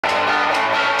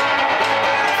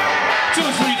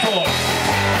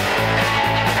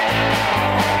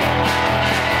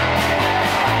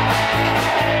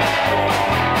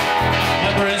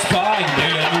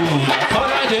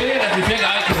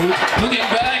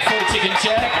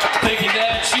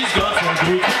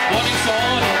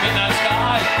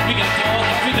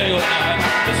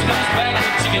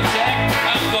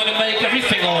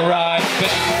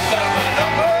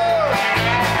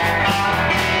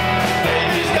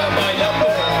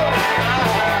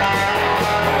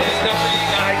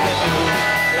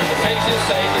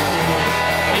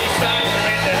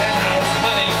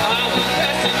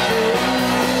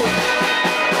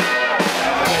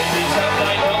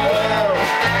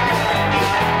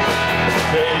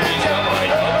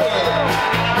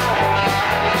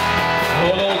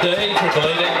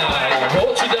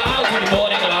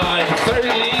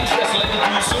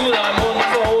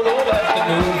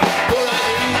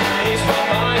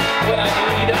When I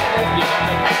need a left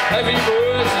behind. Every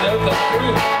word's no come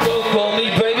true. Don't call me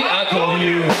baby, I call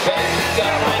you. Baby's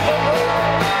got my number.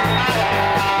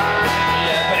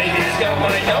 Yeah, baby's got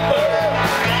my number.